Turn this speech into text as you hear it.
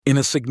In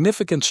a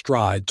significant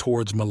stride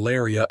towards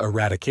malaria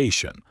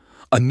eradication,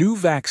 a new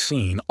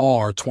vaccine,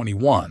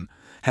 R21,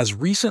 has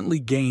recently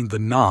gained the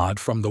nod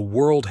from the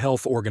World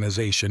Health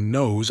Organization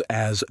known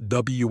as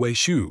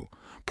WHO,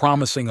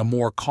 promising a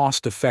more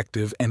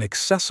cost-effective and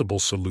accessible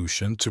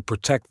solution to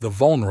protect the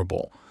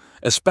vulnerable,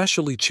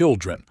 especially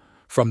children,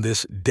 from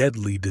this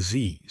deadly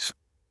disease.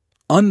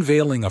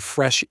 Unveiling a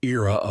fresh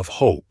era of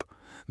hope,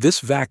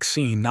 this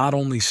vaccine not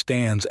only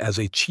stands as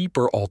a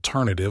cheaper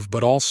alternative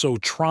but also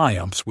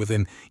triumphs with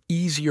an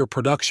easier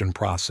production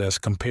process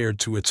compared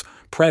to its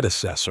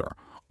predecessor,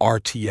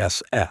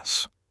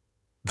 RTS.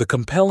 The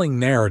compelling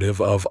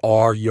narrative of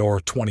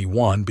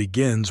R21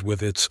 begins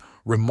with its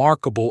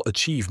remarkable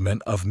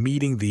achievement of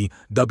meeting the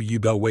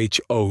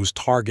WHO's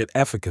target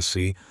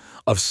efficacy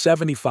of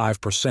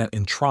 75%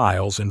 in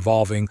trials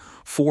involving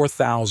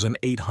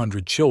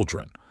 4,800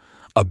 children,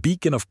 a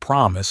beacon of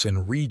promise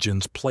in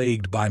regions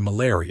plagued by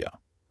malaria.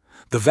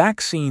 The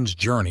vaccine's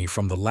journey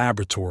from the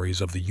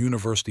laboratories of the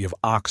University of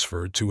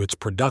Oxford to its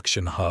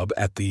production hub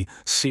at the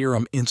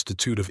Serum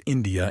Institute of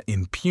India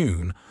in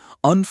Pune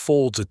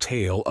unfolds a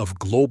tale of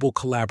global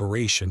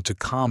collaboration to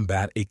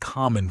combat a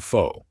common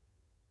foe.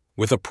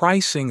 With a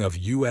pricing of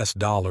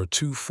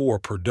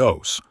 $24 per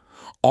dose,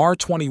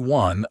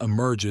 R21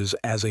 emerges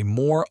as a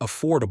more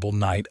affordable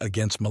knight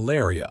against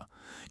malaria,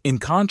 in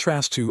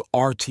contrast to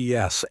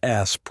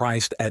RTS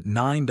priced at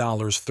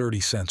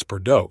 $9.30 per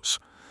dose,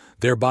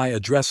 thereby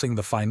addressing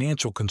the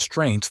financial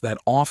constraints that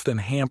often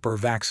hamper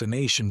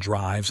vaccination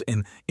drives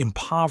in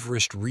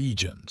impoverished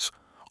regions.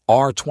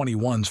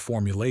 R21's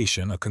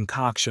formulation, a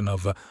concoction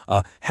of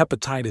a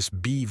hepatitis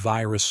B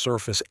virus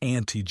surface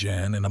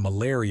antigen and a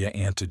malaria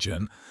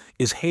antigen,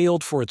 is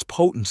hailed for its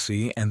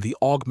potency and the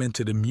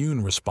augmented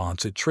immune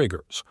response it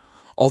triggers.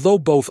 Although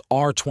both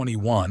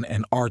R21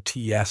 and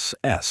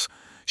RTS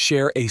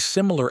share a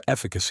similar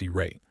efficacy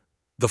rate,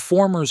 the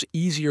former's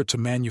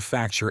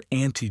easier-to-manufacture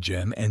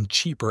antigen and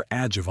cheaper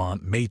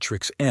adjuvant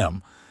Matrix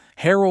M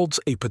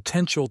heralds a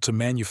potential to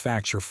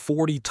manufacture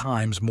 40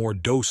 times more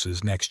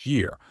doses next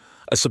year,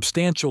 a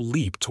substantial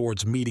leap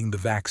towards meeting the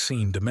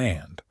vaccine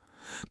demand.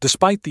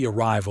 Despite the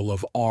arrival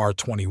of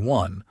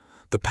R21,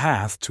 the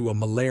path to a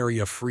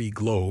malaria-free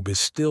globe is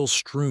still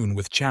strewn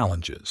with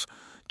challenges,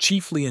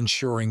 chiefly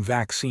ensuring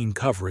vaccine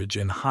coverage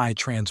in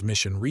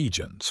high-transmission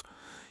regions.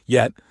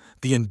 Yet,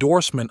 the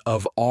endorsement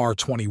of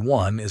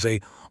R21 is a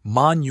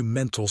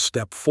monumental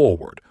step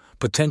forward,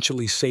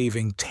 potentially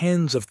saving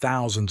tens of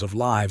thousands of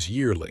lives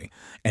yearly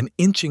and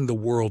inching the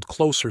world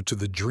closer to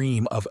the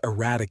dream of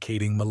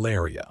eradicating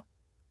malaria.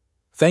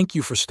 Thank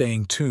you for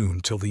staying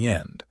tuned till the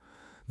end.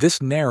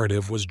 This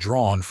narrative was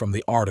drawn from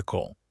the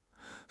article,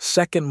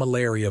 "Second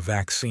Malaria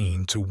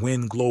Vaccine to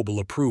Win Global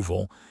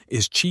Approval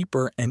is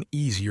Cheaper and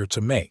Easier to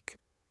Make,"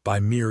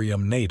 by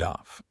Miriam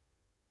Nadoff.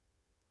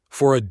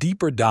 For a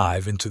deeper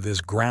dive into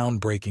this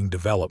groundbreaking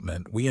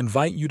development, we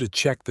invite you to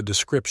check the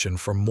description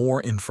for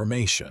more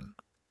information.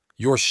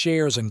 Your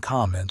shares and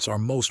comments are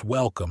most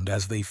welcomed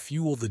as they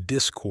fuel the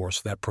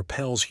discourse that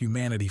propels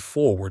humanity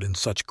forward in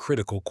such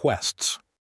critical quests.